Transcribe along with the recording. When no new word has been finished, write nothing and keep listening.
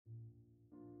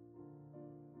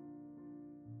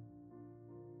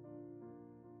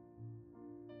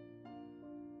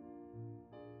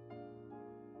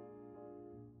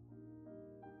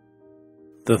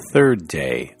The third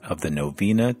day of the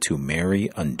Novena to Mary,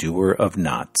 Undoer of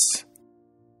Knots.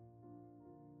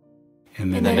 In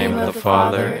the name of the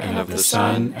Father, and of the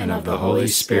Son, and of the Holy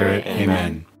Spirit.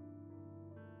 Amen.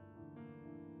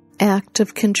 Act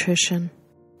of Contrition.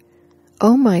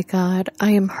 O my God,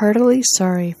 I am heartily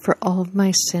sorry for all of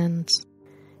my sins.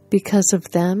 Because of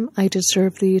them, I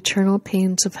deserve the eternal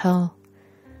pains of hell.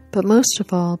 But most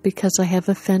of all, because I have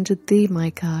offended Thee, my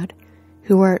God,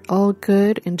 who art all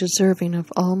good and deserving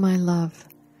of all my love.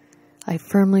 I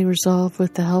firmly resolve,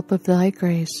 with the help of Thy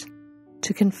grace,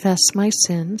 to confess my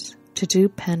sins, to do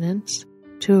penance,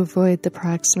 to avoid the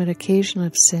proximate occasion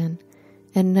of sin,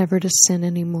 and never to sin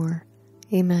any more.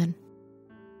 Amen.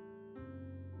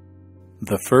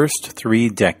 The first 3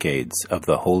 decades of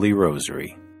the Holy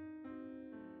Rosary.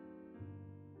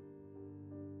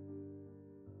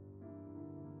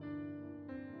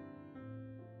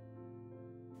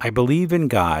 I believe in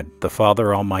God, the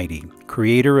Father Almighty,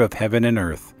 creator of heaven and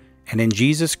earth, and in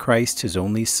Jesus Christ, his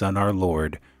only Son, our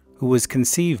Lord, who was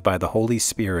conceived by the Holy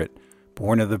Spirit,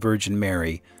 born of the Virgin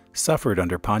Mary, suffered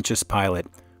under Pontius Pilate,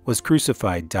 was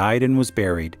crucified, died, and was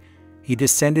buried. He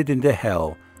descended into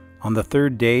hell. On the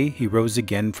 3rd day he rose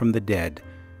again from the dead.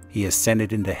 He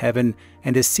ascended into heaven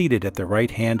and is seated at the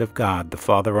right hand of God, the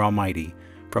Father Almighty.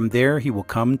 From there he will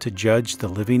come to judge the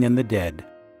living and the dead.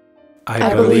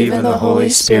 I believe in the Holy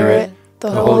Spirit,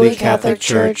 the Holy Catholic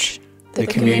Church, the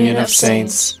communion of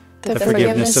saints, the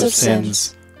forgiveness of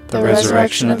sins, the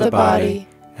resurrection of the body,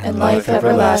 and life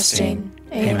everlasting.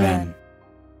 Amen.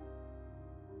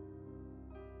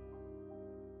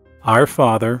 Our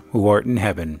Father, who art in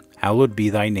heaven, hallowed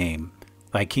be thy name.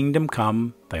 Thy kingdom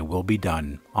come, thy will be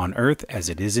done, on earth as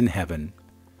it is in heaven.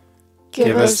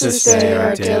 Give us this day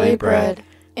our daily bread,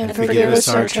 and forgive us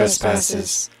our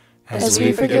trespasses, as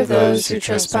we forgive those who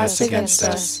trespass against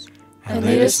us. And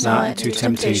lead us not into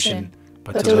temptation,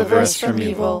 but deliver us from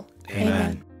evil.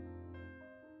 Amen.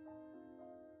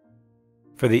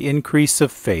 For the increase of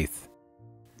faith.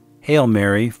 Hail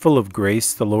Mary, full of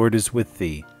grace, the Lord is with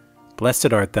thee.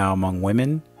 Blessed art thou among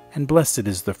women, and blessed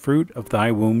is the fruit of thy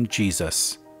womb,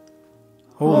 Jesus.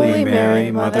 Holy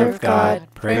Mary, Mother of God,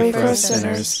 pray for us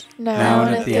sinners, now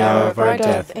and at the hour of our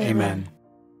death. Amen.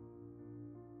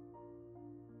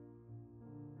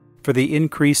 For the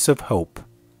increase of hope.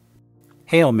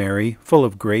 Hail Mary, full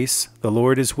of grace, the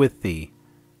Lord is with thee.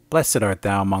 Blessed art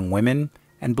thou among women,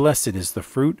 and blessed is the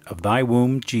fruit of thy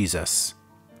womb, Jesus.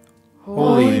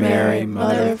 Holy Mary,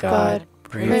 Mother of God,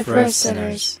 pray for us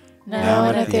sinners, now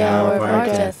and at the hour of our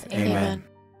death. Amen.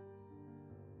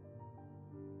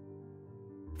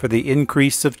 For the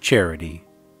increase of charity.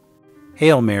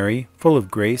 Hail Mary, full of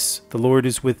grace, the Lord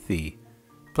is with thee.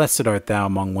 Blessed art thou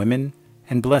among women,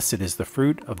 and blessed is the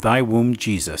fruit of thy womb,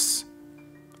 Jesus.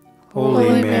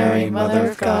 Holy Mary,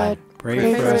 Mother of God,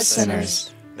 pray for us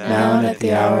sinners, now and at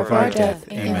the hour of our death.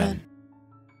 Amen.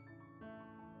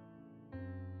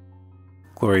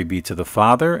 Glory be to the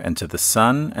Father, and to the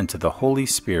Son, and to the Holy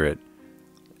Spirit.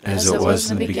 As it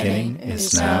was in the beginning,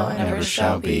 is now, and ever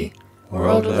shall be,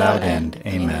 world without end.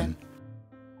 Amen.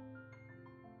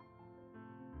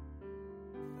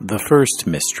 The first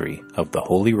mystery of the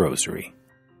Holy Rosary.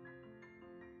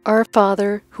 Our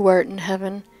Father, who art in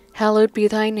heaven, hallowed be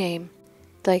thy name.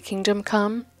 Thy kingdom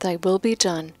come, thy will be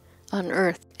done, on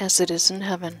earth as it is in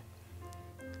heaven.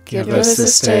 Give us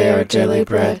this day our daily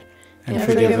bread, and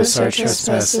forgive us our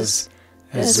trespasses,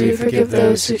 as we forgive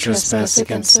those who trespass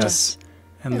against us.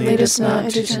 And lead us not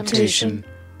into temptation,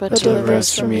 but deliver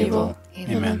us from evil.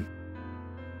 Amen.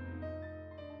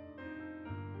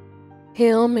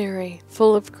 Hail Mary,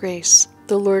 full of grace,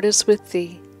 the Lord is with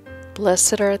thee.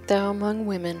 Blessed art thou among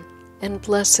women, and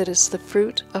blessed is the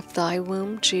fruit of thy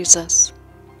womb, Jesus.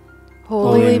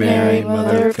 Holy Mary,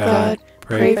 Mother of God,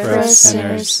 pray for us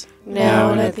sinners,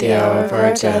 now and at the hour of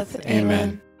our death.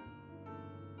 Amen.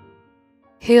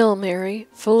 Hail Mary,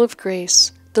 full of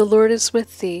grace, the Lord is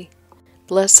with thee.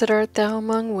 Blessed art thou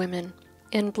among women,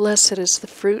 and blessed is the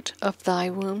fruit of thy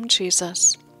womb,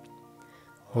 Jesus.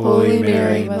 Holy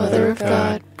Mary, Mother of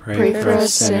God, pray for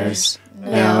us sinners,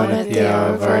 now and at the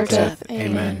hour of our death.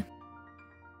 Amen.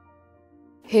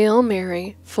 Hail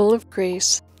Mary, full of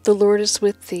grace, the Lord is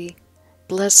with thee.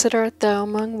 Blessed art thou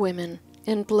among women,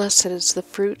 and blessed is the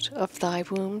fruit of thy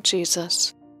womb,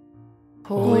 Jesus.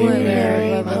 Holy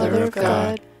Mary, Mother of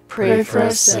God, pray for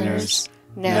us sinners,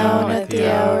 now and at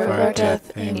the hour of our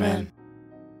death. Amen.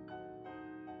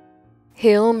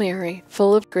 Hail Mary,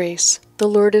 full of grace, the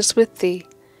Lord is with thee.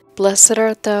 Blessed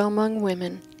art thou among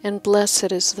women, and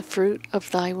blessed is the fruit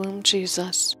of thy womb,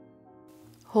 Jesus.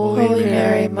 Holy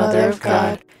Mary, Mother of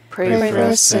God, pray for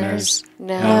us sinners,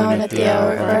 now and at the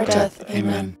hour of our death.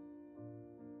 Amen.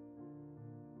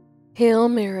 Hail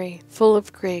Mary, full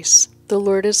of grace, the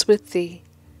Lord is with thee.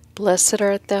 Blessed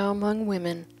art thou among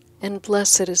women, and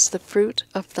blessed is the fruit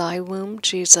of thy womb,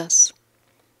 Jesus.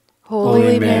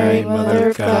 Holy Mary, Mother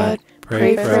of God,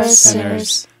 pray for us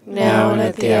sinners, now and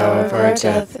at the hour of our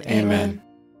death. Amen.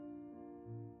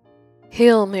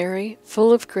 Hail Mary,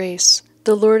 full of grace,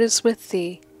 the Lord is with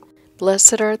thee.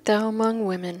 Blessed art thou among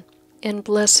women, and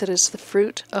blessed is the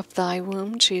fruit of thy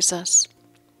womb, Jesus.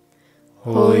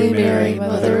 Holy Mary,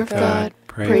 Mother of God,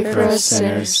 pray for us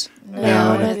sinners,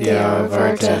 now and at the hour of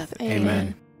our death.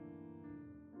 Amen.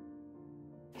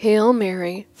 Hail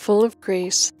Mary, full of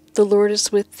grace, the Lord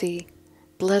is with thee.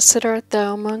 Blessed art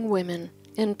thou among women,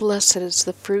 and blessed is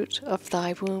the fruit of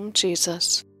thy womb,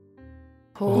 Jesus.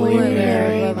 Holy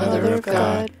Mary, Mother of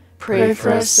God, pray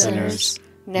for us sinners,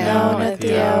 now and at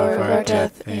the hour of our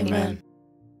death. Amen.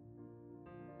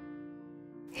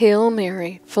 Hail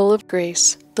Mary, full of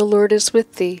grace, the Lord is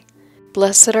with thee.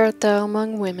 Blessed art thou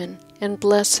among women, and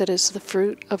blessed is the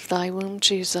fruit of thy womb,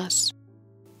 Jesus.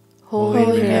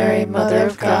 Holy Mary, Mother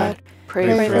of God,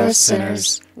 pray for us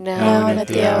sinners, now and at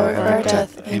the hour of our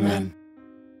death. Amen.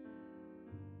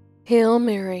 Hail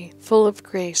Mary, full of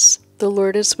grace, the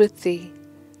Lord is with thee.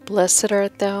 Blessed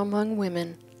art thou among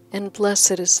women, and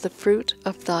blessed is the fruit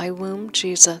of thy womb,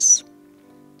 Jesus.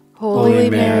 Holy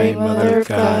Mary, Mother of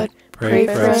God, pray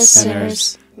for us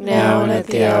sinners, now and at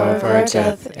the hour of our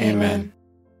death. Amen.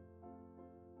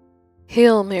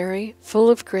 Hail Mary, full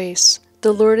of grace,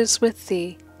 the Lord is with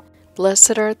thee.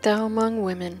 Blessed art thou among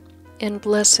women, and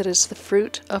blessed is the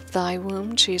fruit of thy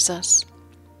womb, Jesus.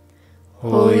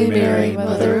 Holy Mary,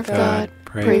 Mother of God,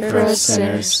 pray for us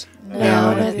sinners,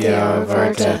 now and at the hour of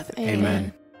our death.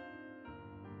 Amen.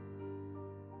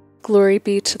 Glory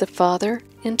be to the Father,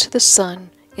 and to the Son,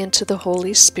 and to the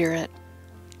Holy Spirit.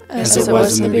 As it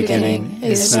was in the beginning,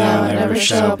 is now, and ever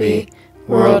shall be,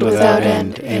 world without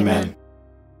end. Amen.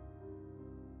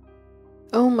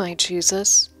 O my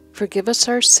Jesus, forgive us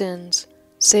our sins,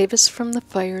 save us from the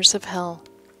fires of hell.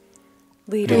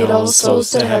 Lead all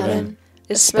souls to heaven,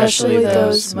 especially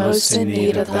those most in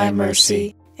need of thy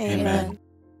mercy. Amen.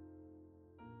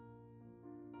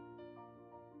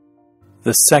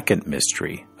 The second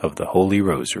mystery of the Holy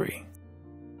Rosary.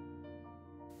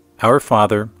 Our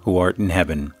Father, who art in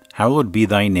heaven, hallowed be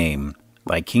thy name.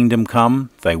 Thy kingdom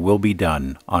come, thy will be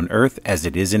done, on earth as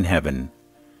it is in heaven.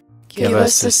 Give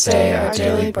us this day our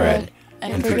daily bread,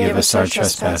 and forgive us our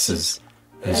trespasses,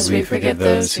 as we forgive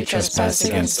those who trespass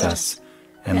against us.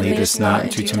 And lead us not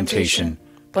into temptation,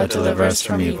 but deliver us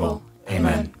from evil.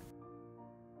 Amen.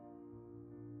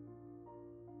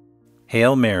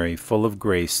 Hail Mary, full of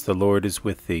grace, the Lord is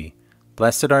with thee.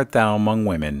 Blessed art thou among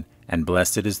women, and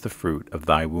blessed is the fruit of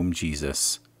thy womb,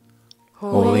 Jesus.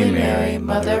 Holy Mary,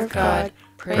 Mother of God,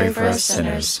 pray for us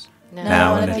sinners,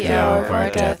 now and at the hour of our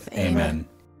death. Amen.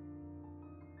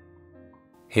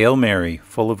 Hail Mary,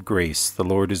 full of grace, the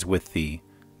Lord is with thee.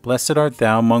 Blessed art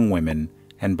thou among women,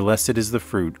 and blessed is the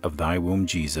fruit of thy womb,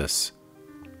 Jesus.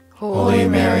 Holy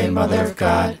Mary, Mother of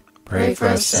God, pray for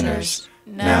us sinners,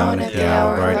 now and at the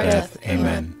hour of our death.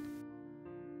 Amen.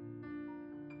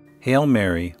 Hail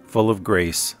Mary, full of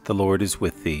grace, the Lord is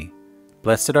with thee.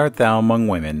 Blessed art thou among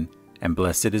women, and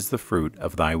blessed is the fruit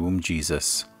of thy womb,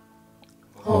 Jesus.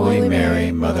 Holy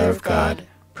Mary, Mother of God,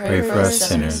 pray for us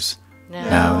sinners,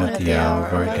 now and at the hour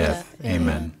of our death.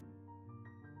 Amen.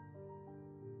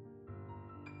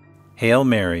 Hail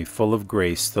Mary, full of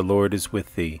grace, the Lord is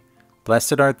with thee.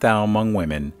 Blessed art thou among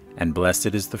women, and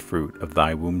blessed is the fruit of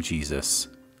thy womb, Jesus.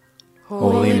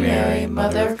 Holy Mary,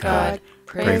 Mother of God,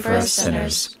 pray for us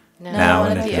sinners, now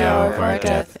and at the hour of our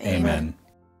death. Amen.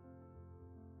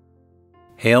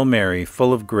 Hail Mary,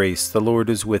 full of grace, the Lord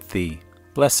is with thee.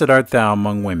 Blessed art thou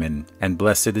among women, and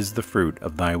blessed is the fruit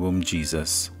of thy womb,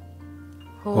 Jesus.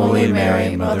 Holy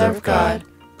Mary, Mother of God,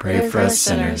 pray for us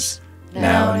sinners,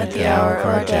 now and at the hour of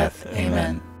our death.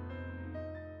 Amen.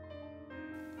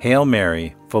 Hail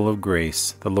Mary, full of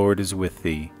grace, the Lord is with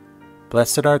thee.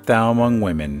 Blessed art thou among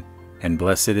women, and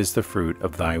blessed is the fruit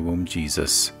of thy womb,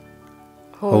 Jesus.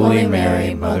 Holy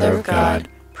Mary, Mother of God,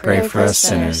 pray for us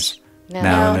sinners,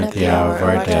 now and at the hour of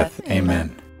our death.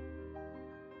 Amen.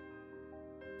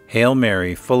 Hail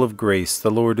Mary, full of grace,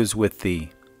 the Lord is with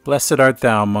thee. Blessed art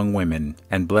thou among women,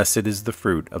 and blessed is the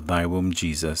fruit of thy womb,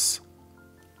 Jesus.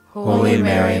 Holy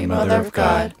Mary, Mother of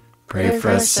God, pray for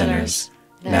us sinners,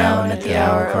 now and at the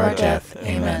hour of our death.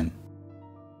 Amen.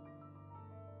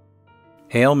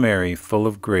 Hail Mary, full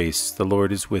of grace, the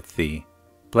Lord is with thee.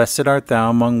 Blessed art thou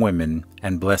among women,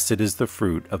 and blessed is the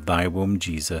fruit of thy womb,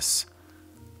 Jesus.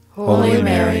 Holy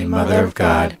Mary, Mother of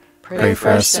God, pray for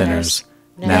us sinners,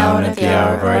 now and at the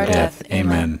hour of our death.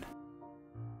 Amen.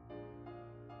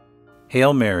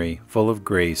 Hail Mary, full of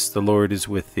grace, the Lord is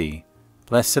with thee.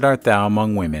 Blessed art thou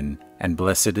among women, and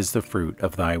blessed is the fruit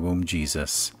of thy womb,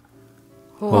 Jesus.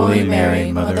 Holy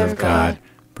Mary, Mother of God,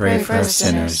 pray for us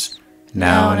sinners,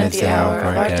 now and at the hour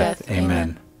of our death.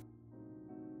 Amen.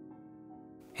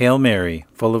 Hail Mary,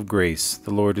 full of grace,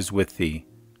 the Lord is with thee.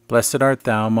 Blessed art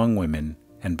thou among women,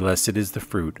 and blessed is the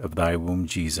fruit of thy womb,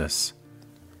 Jesus.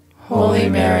 Holy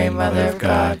Mary, Mother of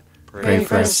God, pray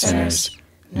for us sinners,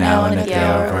 now and at the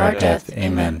hour of our death.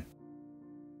 Amen.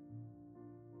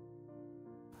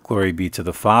 Glory be to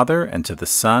the Father, and to the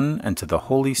Son, and to the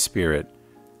Holy Spirit.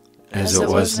 As it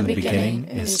was in the beginning,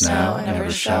 is now, and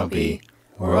ever shall be,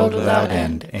 world without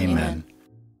end. Amen.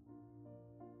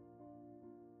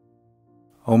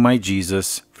 O my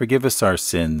Jesus, forgive us our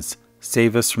sins,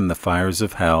 save us from the fires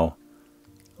of hell.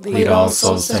 Lead all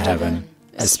souls to heaven,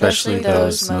 especially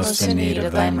those most in need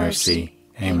of thy mercy.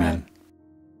 Amen.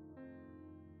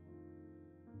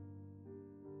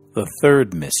 The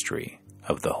third mystery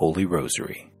of the Holy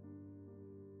Rosary.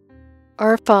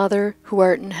 Our Father, who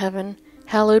art in heaven,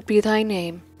 hallowed be thy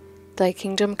name. Thy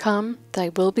kingdom come, thy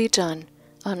will be done,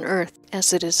 on earth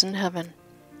as it is in heaven.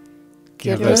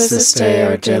 Give us this day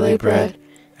our daily bread,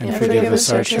 and forgive us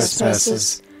our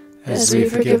trespasses, as we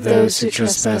forgive those who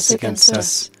trespass against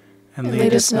us. And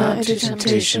lead us not into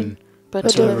temptation,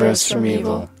 but deliver us from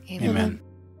evil. Amen.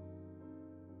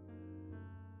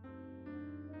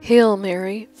 Hail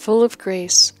Mary, full of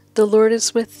grace, the Lord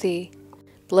is with thee.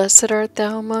 Blessed art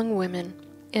thou among women,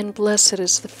 and blessed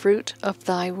is the fruit of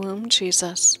thy womb,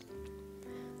 Jesus.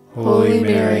 Holy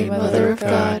Mary, Mother of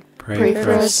God, pray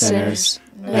for us sinners,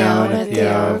 now and at the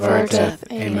hour of our death.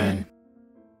 Amen.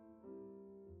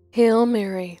 Hail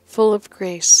Mary, full of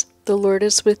grace, the Lord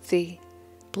is with thee.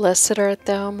 Blessed art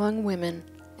thou among women,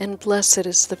 and blessed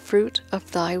is the fruit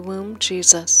of thy womb,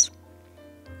 Jesus.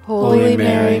 Holy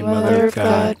Mary, Mother of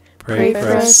God, pray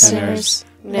for us sinners,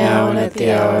 now and at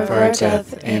the hour of our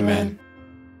death. Amen.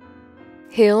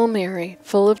 Hail Mary,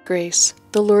 full of grace,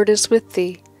 the Lord is with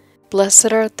thee.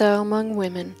 Blessed art thou among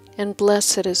women, and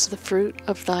blessed is the fruit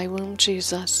of thy womb,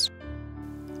 Jesus.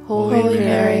 Holy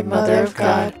Mary, Mother of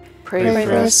God, pray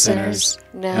for us sinners,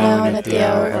 now and at the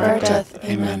hour of our death.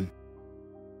 Amen.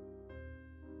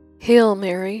 Hail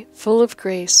Mary, full of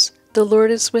grace, the Lord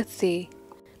is with thee.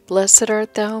 Blessed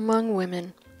art thou among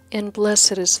women, and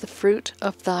blessed is the fruit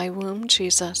of thy womb,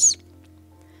 Jesus.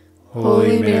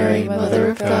 Holy Mary,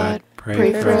 Mother of God,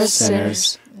 pray for us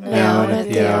sinners, now and at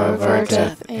the hour of our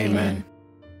death. Amen.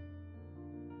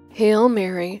 Hail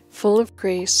Mary, full of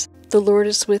grace, the Lord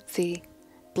is with thee.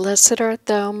 Blessed art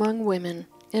thou among women,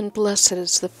 and blessed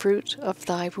is the fruit of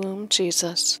thy womb,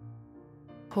 Jesus.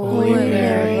 Holy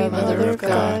Mary, Mother of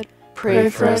God, pray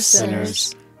for us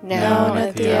sinners, now and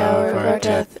at the hour of our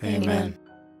death. Amen.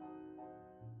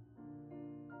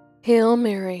 Hail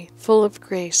Mary, full of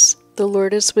grace, the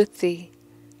Lord is with thee.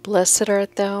 Blessed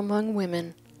art thou among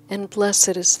women, and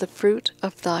blessed is the fruit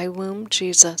of thy womb,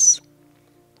 Jesus.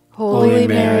 Holy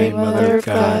Mary, Mother of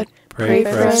God, pray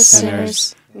for us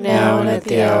sinners, now and at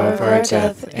the hour of our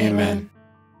death. Amen.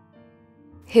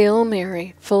 Hail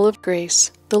Mary, full of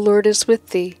grace, the Lord is with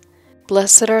thee.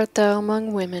 Blessed art thou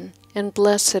among women, and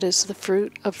blessed is the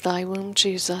fruit of thy womb,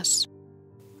 Jesus.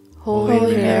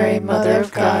 Holy Mary, Mother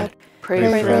of God,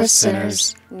 pray for us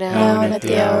sinners, now and at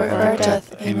the hour of our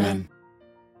death. Amen.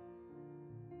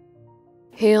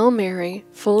 Hail Mary,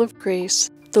 full of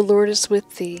grace, the Lord is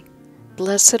with thee.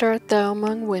 Blessed art thou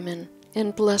among women,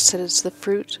 and blessed is the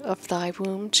fruit of thy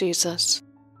womb, Jesus.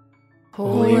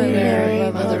 Holy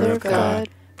Mary, Mother of God,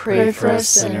 pray for us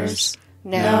sinners,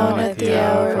 now and at the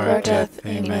hour of our death.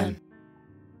 Amen.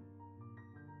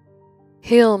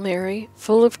 Hail Mary,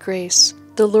 full of grace,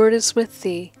 the Lord is with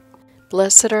thee.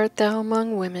 Blessed art thou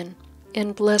among women,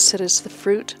 and blessed is the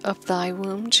fruit of thy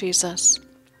womb, Jesus.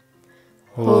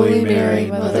 Holy Mary,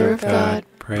 Mother of God,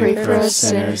 pray for us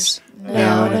sinners,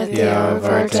 now and at the hour of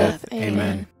our death.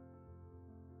 Amen.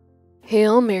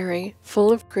 Hail Mary,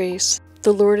 full of grace,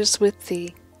 the Lord is with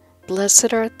thee.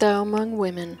 Blessed art thou among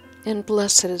women, and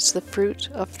blessed is the fruit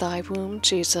of thy womb,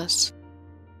 Jesus.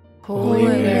 Holy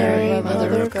Mary,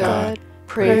 Mother of God,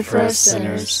 pray for us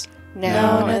sinners,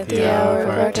 now and at the hour of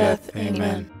our death.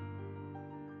 Amen.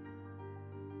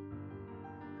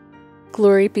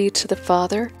 Glory be to the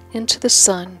Father, and to the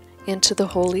Son, and to the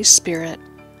Holy Spirit.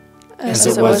 As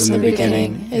it was in the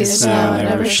beginning, is now, and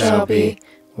ever shall be,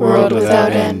 world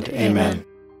without end. Amen.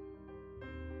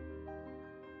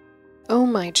 O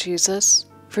my Jesus,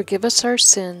 forgive us our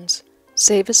sins,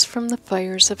 save us from the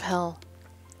fires of hell.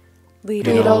 Lead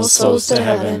all souls to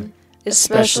heaven,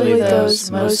 especially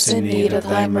those most in need of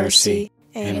thy mercy.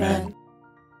 Amen.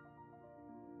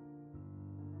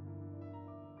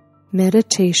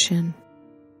 Meditation.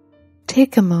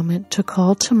 Take a moment to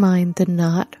call to mind the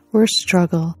knot or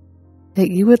struggle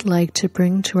that you would like to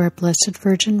bring to our Blessed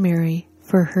Virgin Mary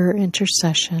for her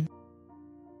intercession.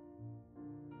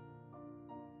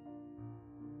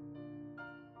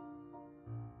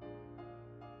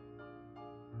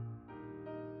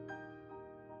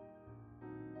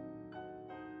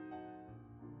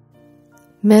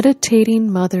 Meditating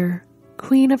Mother,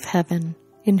 Queen of Heaven,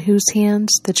 in whose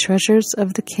hands the treasures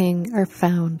of the King are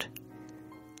found,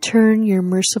 turn your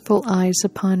merciful eyes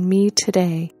upon me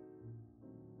today.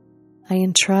 I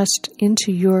entrust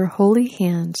into your holy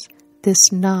hands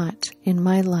this knot in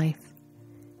my life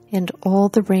and all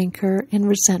the rancor and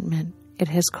resentment it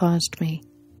has caused me.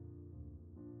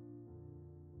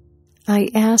 I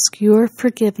ask your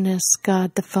forgiveness,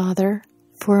 God the Father,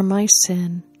 for my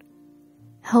sin.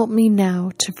 Help me now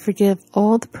to forgive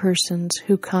all the persons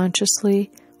who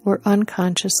consciously or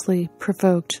unconsciously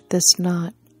provoked this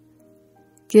knot.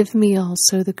 Give me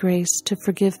also the grace to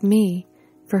forgive me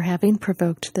for having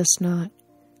provoked this knot.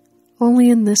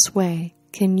 Only in this way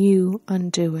can you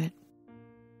undo it.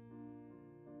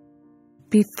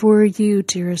 Before you,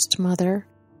 dearest Mother,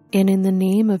 and in the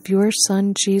name of your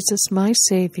Son Jesus, my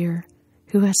Savior,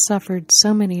 who has suffered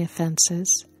so many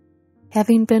offenses,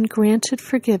 having been granted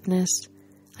forgiveness,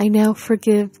 I now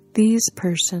forgive these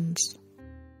persons.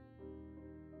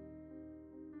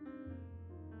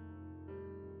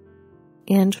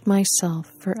 And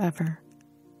myself forever.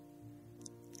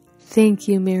 Thank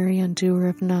you, Mary, undoer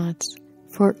of knots,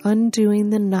 for undoing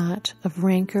the knot of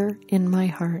rancor in my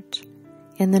heart,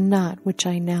 and the knot which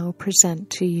I now present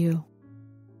to you.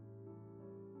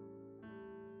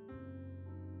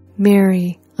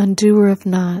 Mary, undoer of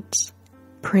knots,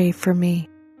 pray for me.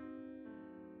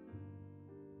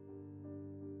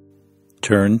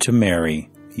 Turn to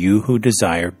Mary, you who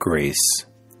desire grace.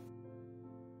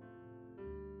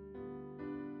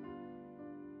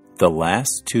 The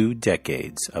last 2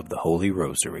 decades of the Holy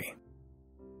Rosary.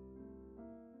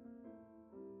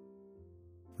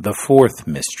 The 4th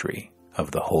mystery of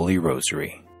the Holy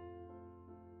Rosary.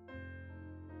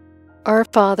 Our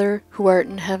Father, who art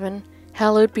in heaven,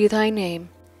 hallowed be thy name.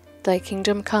 Thy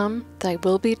kingdom come, thy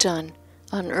will be done,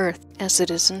 on earth as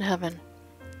it is in heaven.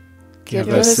 Give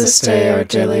us this day our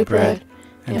daily bread,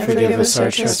 and forgive us our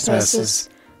trespasses,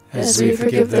 as we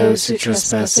forgive those who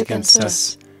trespass against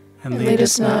us. And lead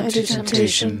us not into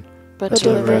temptation, but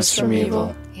deliver us from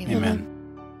evil. Amen.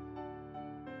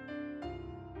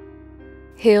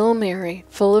 Hail Mary,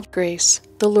 full of grace,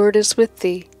 the Lord is with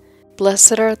thee.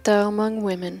 Blessed art thou among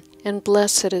women, and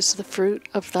blessed is the fruit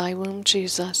of thy womb,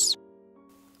 Jesus.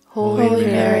 Holy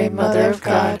Mary, Mother of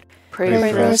God,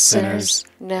 pray for us sinners,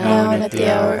 now and at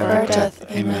the hour of our death.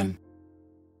 Amen.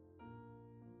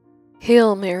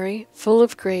 Hail Mary, full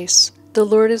of grace, the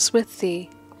Lord is with thee.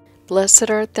 Blessed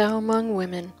art thou among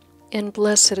women, and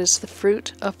blessed is the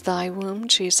fruit of thy womb,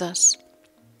 Jesus.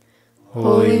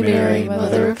 Holy Mary,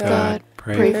 Mother of God,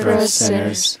 pray for us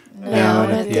sinners, now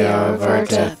and at the hour of our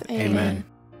death. Amen.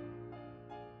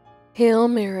 Hail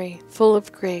Mary, full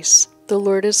of grace, the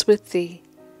Lord is with thee.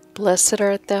 Blessed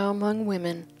art thou among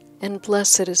women, and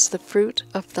blessed is the fruit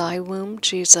of thy womb,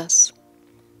 Jesus.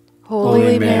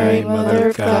 Holy Mary, Mother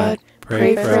of God,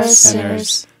 pray for us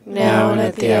sinners, now and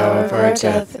at the hour of our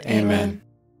death. Amen.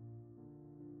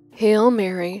 Hail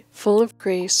Mary, full of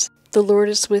grace, the Lord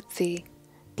is with thee.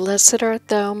 Blessed art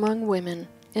thou among women,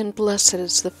 and blessed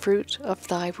is the fruit of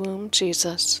thy womb,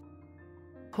 Jesus.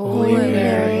 Holy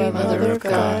Mary, Mother of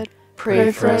God,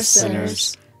 pray for us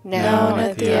sinners, now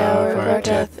and at the hour of our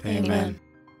death. Amen.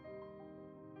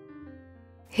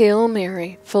 Hail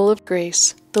Mary, full of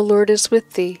grace, the Lord is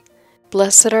with thee.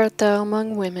 Blessed art thou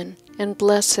among women, and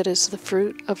blessed is the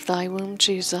fruit of thy womb,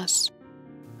 Jesus.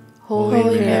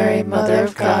 Holy Mary, Mother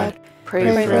of God,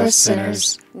 pray for us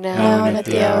sinners, now and at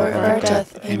the hour of our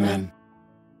death. Amen.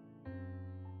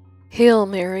 Hail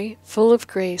Mary, full of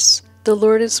grace, the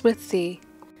Lord is with thee.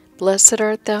 Blessed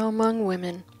art thou among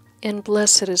women, and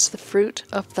blessed is the fruit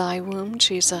of thy womb,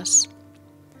 Jesus.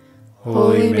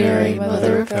 Holy Mary,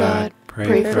 Mother of God,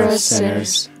 pray for us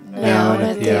sinners, now and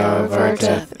at the hour of our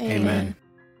death. Amen.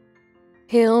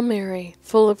 Hail Mary,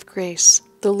 full of grace,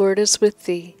 the Lord is with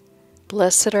thee.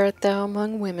 Blessed art thou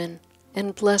among women,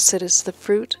 and blessed is the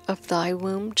fruit of thy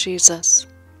womb, Jesus.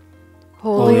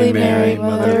 Holy Mary,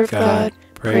 Mother of God,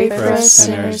 pray for us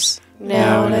sinners,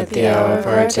 now and at the hour of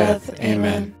our death.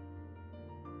 Amen.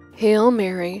 Hail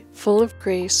Mary, full of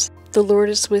grace, the Lord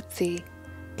is with thee.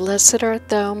 Blessed art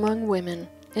thou among women,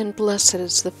 and blessed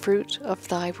is the fruit of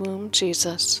thy womb,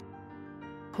 Jesus.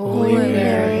 Holy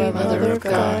Mary, Mother of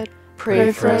God,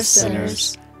 pray for us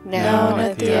sinners, now and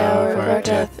at the hour of our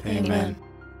death. Amen.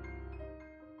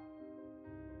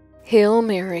 Hail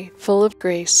Mary, full of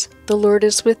grace, the Lord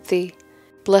is with thee.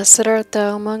 Blessed art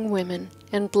thou among women,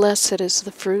 and blessed is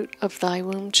the fruit of thy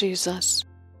womb, Jesus.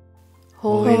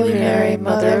 Holy Mary,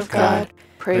 Mother of God,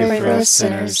 pray for us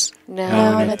sinners,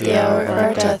 now and at the hour of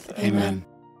our death. Amen.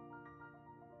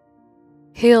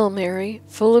 Hail Mary,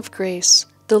 full of grace,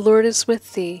 the Lord is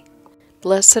with thee.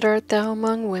 Blessed art thou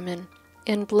among women,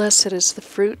 and blessed is the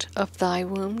fruit of thy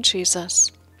womb,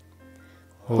 Jesus.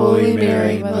 Holy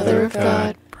Mary, Mother of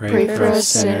God, pray for us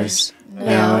sinners,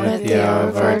 now and at the hour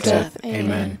of our death.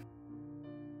 Amen.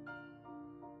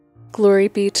 Glory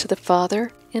be to the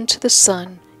Father, and to the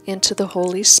Son, and to the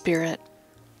Holy Spirit.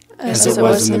 As it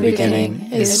was in the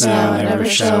beginning, is now, and ever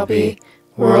shall be,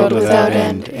 world without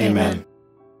end. Amen.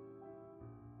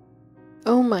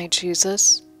 O my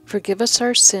Jesus, forgive us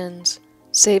our sins,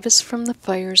 save us from the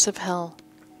fires of hell.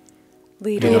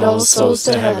 Lead all souls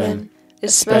to heaven,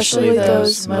 especially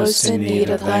those most in need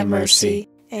of thy mercy.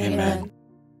 Amen.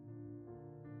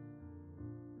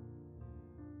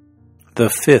 The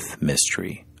fifth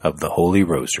mystery of the Holy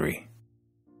Rosary.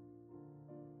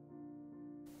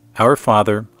 Our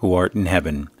Father, who art in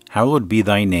heaven, hallowed be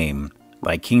thy name.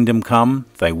 Thy kingdom come,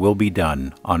 thy will be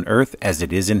done, on earth as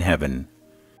it is in heaven.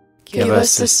 Give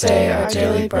us this day our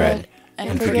daily bread,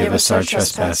 and forgive us our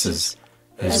trespasses,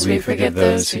 as we forgive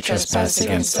those who trespass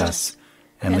against us.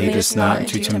 And lead us not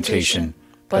into temptation,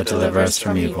 but deliver us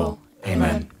from evil.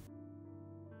 Amen.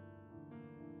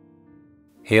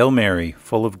 Hail Mary,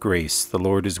 full of grace, the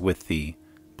Lord is with thee.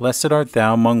 Blessed art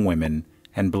thou among women,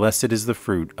 and blessed is the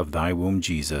fruit of thy womb,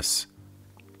 Jesus.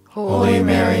 Holy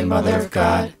Mary, Mother of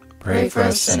God, pray for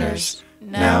us sinners,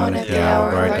 now and at the hour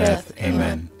of our death.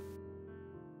 Amen.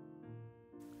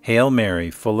 Hail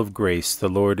Mary, full of grace, the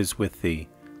Lord is with thee.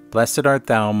 Blessed art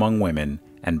thou among women,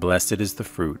 and blessed is the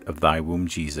fruit of thy womb,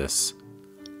 Jesus.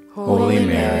 Holy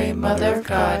Mary, Mother of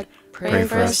God, pray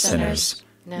for us sinners,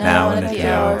 now and at the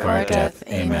hour of our death.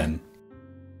 Amen.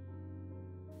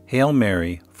 Hail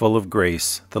Mary, full of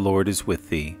grace, the Lord is with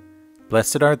thee.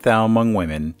 Blessed art thou among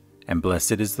women, and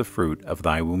blessed is the fruit of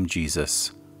thy womb,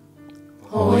 Jesus.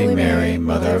 Holy Mary,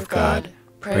 Mother of God,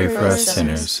 pray for us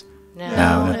sinners,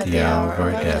 now and at the hour of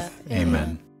our death.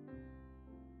 Amen.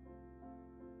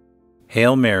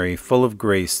 Hail Mary, full of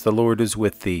grace, the Lord is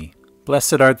with thee.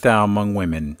 Blessed art thou among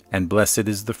women, and blessed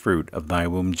is the fruit of thy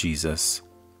womb, Jesus.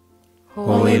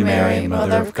 Holy Mary,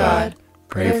 Mother of God,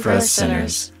 pray for us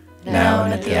sinners, now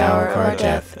and at the hour of our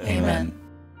death. Amen.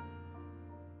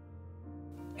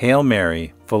 Hail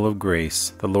Mary, full of grace,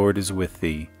 the Lord is with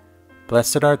thee.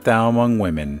 Blessed art thou among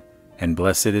women, and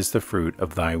blessed is the fruit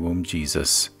of thy womb,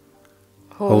 Jesus.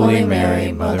 Holy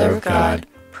Mary, Mother of God,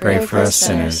 pray for us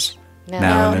sinners,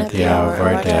 now and at the hour of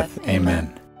our death.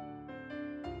 Amen.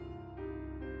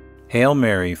 Hail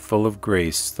Mary, full of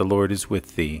grace, the Lord is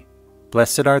with thee.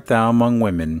 Blessed art thou among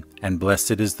women, and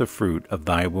blessed is the fruit of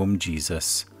thy womb,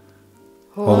 Jesus.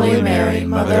 Holy Mary,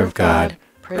 Mother of God,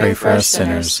 pray for us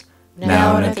sinners,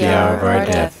 now and at the hour of our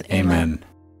death. Amen.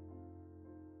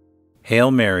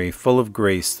 Hail Mary, full of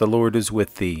grace, the Lord is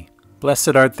with thee.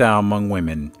 Blessed art thou among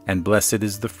women, and blessed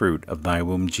is the fruit of thy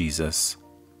womb, Jesus.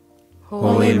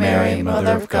 Holy Mary,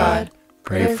 Mother of God,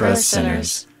 pray for us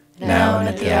sinners, now and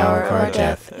at the hour of our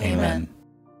death. Amen.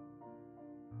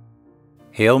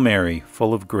 Hail Mary,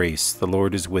 full of grace, the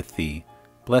Lord is with thee.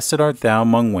 Blessed art thou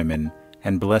among women,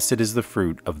 and blessed is the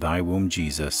fruit of thy womb,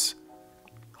 Jesus.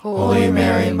 Holy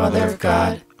Mary, Mother of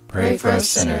God, pray for us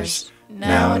sinners,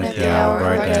 now and at the hour of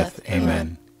our death.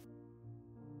 Amen.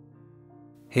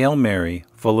 Hail Mary,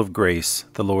 full of grace,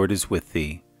 the Lord is with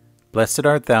thee. Blessed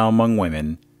art thou among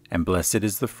women, and blessed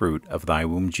is the fruit of thy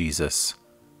womb, Jesus.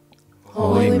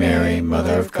 Holy Mary,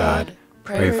 Mother of God,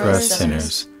 pray for us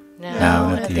sinners, now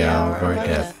and at the hour of our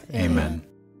death. Amen.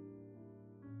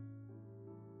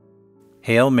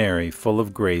 Hail Mary, full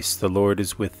of grace, the Lord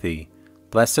is with thee.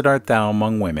 Blessed art thou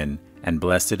among women, and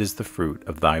blessed is the fruit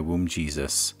of thy womb,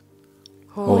 Jesus.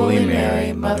 Holy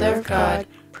Mary, Mother of God,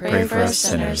 pray for us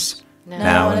sinners,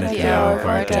 now and at the hour of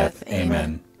our death.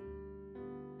 Amen.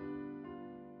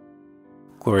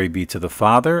 Glory be to the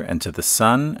Father, and to the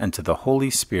Son, and to the Holy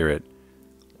Spirit.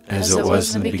 As it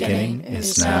was in the beginning,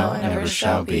 is now, and ever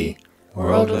shall be,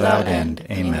 world without end.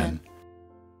 Amen.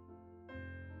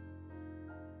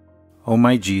 O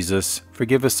my Jesus,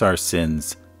 forgive us our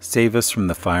sins, save us from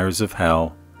the fires of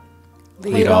hell.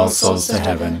 Lead all souls to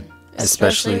heaven,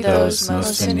 especially those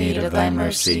most in need of thy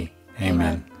mercy.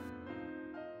 Amen.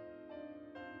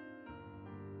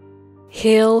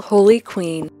 Hail, Holy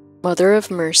Queen, Mother of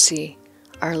Mercy,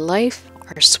 our life,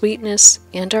 our sweetness,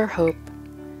 and our hope.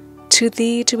 To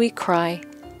thee do we cry,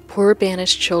 Poor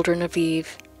banished children of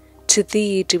Eve, to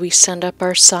thee do we send up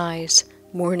our sighs,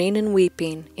 mourning and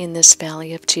weeping in this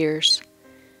valley of tears.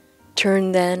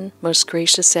 Turn then, most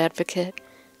gracious Advocate,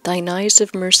 thine eyes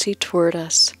of mercy toward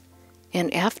us,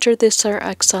 and after this our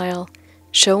exile,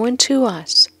 show unto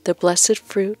us the blessed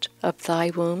fruit of thy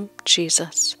womb,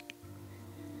 Jesus.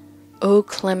 O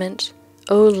clement,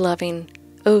 O loving,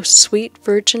 O sweet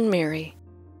Virgin Mary,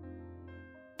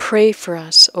 pray for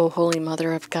us, O Holy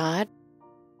Mother of God,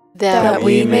 that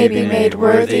we may be made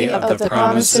worthy of the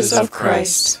promises of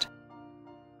Christ.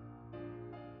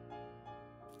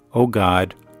 O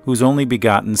God, whose only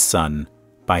begotten Son,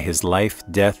 by his life,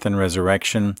 death, and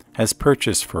resurrection, has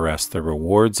purchased for us the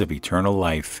rewards of eternal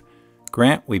life,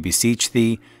 grant, we beseech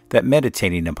thee, that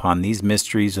meditating upon these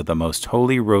mysteries of the most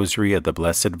holy Rosary of the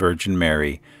Blessed Virgin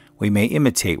Mary, we may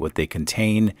imitate what they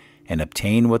contain and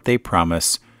obtain what they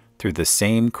promise, through the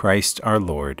same Christ our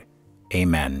Lord.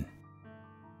 Amen.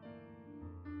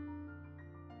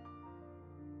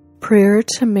 Prayer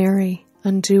to Mary,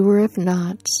 undoer of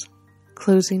knots.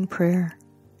 Closing prayer.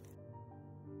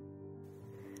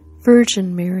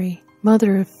 Virgin Mary,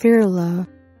 Mother of fair love,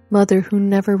 Mother who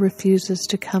never refuses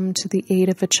to come to the aid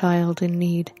of a child in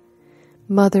need,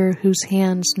 Mother whose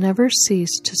hands never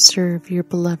cease to serve your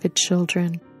beloved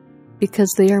children,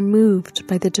 because they are moved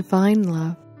by the divine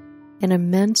love and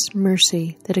immense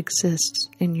mercy that exists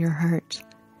in your heart.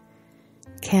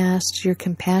 Cast your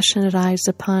compassionate eyes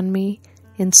upon me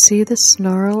and see the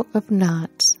snarl of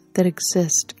knots that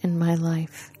exist in my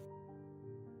life.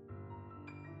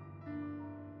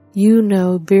 You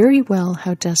know very well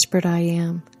how desperate I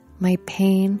am, my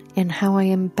pain, and how I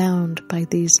am bound by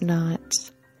these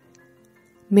knots.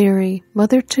 Mary,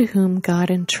 Mother to whom God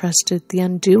entrusted the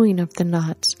undoing of the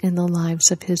knots in the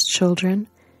lives of his children,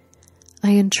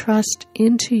 I entrust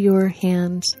into your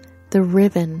hands the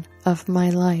ribbon of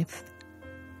my life.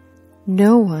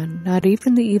 No one, not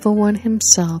even the evil one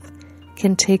himself,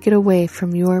 can take it away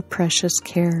from your precious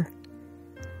care.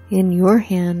 In your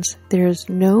hands there is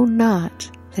no knot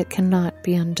that cannot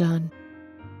be undone.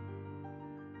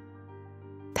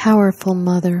 Powerful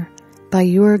Mother, by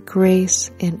your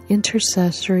grace and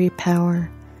intercessory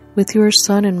power, with your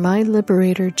Son and my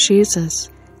Liberator Jesus,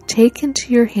 take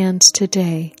into your hands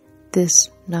today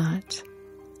this knot.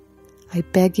 I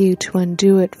beg you to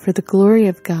undo it for the glory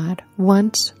of God,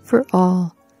 once for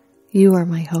all. You are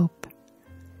my hope.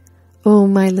 O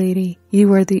my Lady,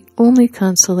 you are the only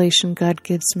consolation God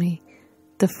gives me,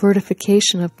 the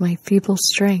fortification of my feeble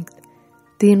strength,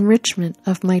 the enrichment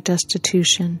of my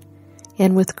destitution,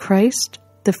 and with Christ,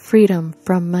 the freedom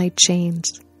from my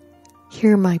chains.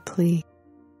 Hear my plea.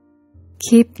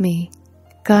 Keep me,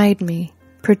 guide me,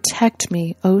 protect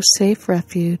me, O safe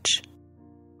refuge.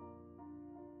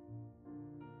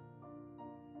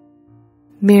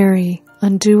 Mary,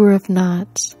 undoer of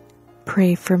knots,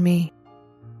 pray for me.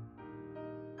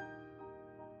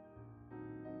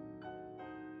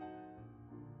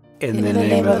 In the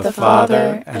name of the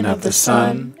Father, and of the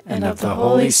Son, and of the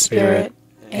Holy Spirit.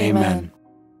 Amen.